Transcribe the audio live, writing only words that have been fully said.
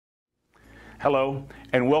Hello,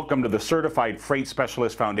 and welcome to the Certified Freight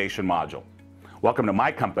Specialist Foundation module. Welcome to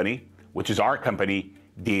my company, which is our company,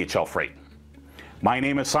 DHL Freight. My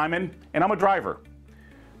name is Simon, and I'm a driver.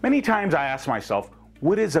 Many times I ask myself,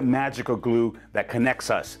 what is a magical glue that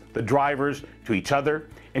connects us, the drivers, to each other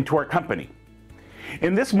and to our company?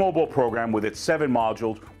 In this mobile program with its 7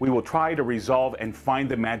 modules, we will try to resolve and find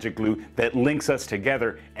the magic glue that links us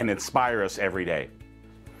together and inspire us every day.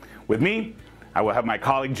 With me, I will have my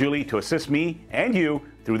colleague Julie to assist me and you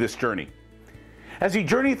through this journey. As you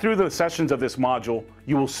journey through the sessions of this module,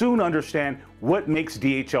 you will soon understand what makes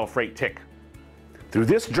DHL Freight tick. Through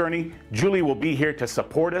this journey, Julie will be here to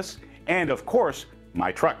support us and, of course, my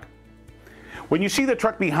truck. When you see the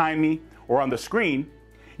truck behind me or on the screen,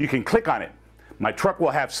 you can click on it. My truck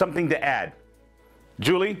will have something to add.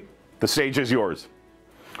 Julie, the stage is yours.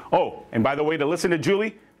 Oh, and by the way, to listen to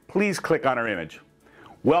Julie, please click on her image.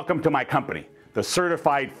 Welcome to my company, the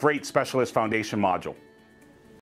Certified Freight Specialist Foundation module.